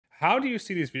How do you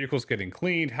see these vehicles getting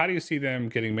cleaned? How do you see them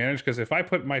getting managed? Because if I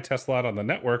put my Tesla out on the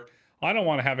network, I don't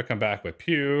want to have it come back with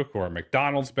puke or a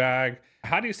McDonald's bag.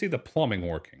 How do you see the plumbing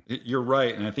working? You're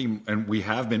right. And I think, and we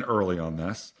have been early on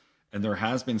this, and there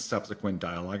has been subsequent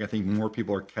dialogue. I think more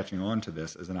people are catching on to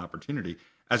this as an opportunity.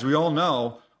 As we all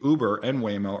know, Uber and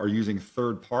Waymo are using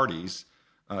third parties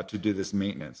to do this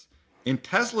maintenance. In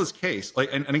Tesla's case,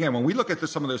 and again, when we look at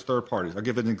some of those third parties, I'll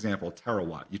give an example,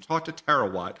 Terawatt. You talk to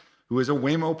Terawatt, who is a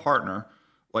Waymo partner,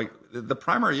 like the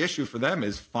primary issue for them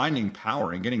is finding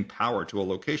power and getting power to a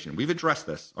location. We've addressed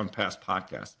this on past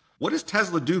podcasts. What does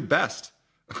Tesla do best?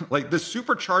 Like the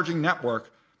supercharging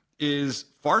network is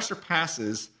far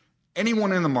surpasses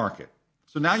anyone in the market.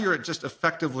 So now you're just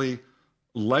effectively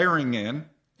layering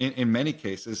in many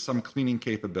cases, some cleaning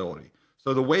capability.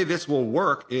 So the way this will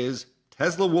work is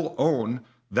Tesla will own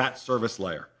that service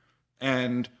layer.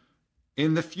 And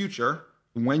in the future,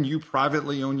 when you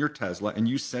privately own your Tesla and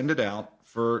you send it out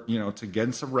for, to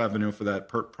get some revenue for that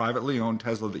privately owned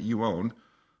Tesla that you own,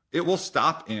 it will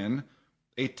stop in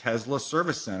a Tesla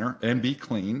service center and be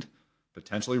cleaned,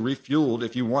 potentially refueled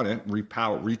if you want it,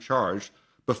 recharged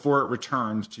before it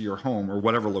returns to your home or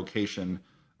whatever location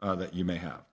that you may have.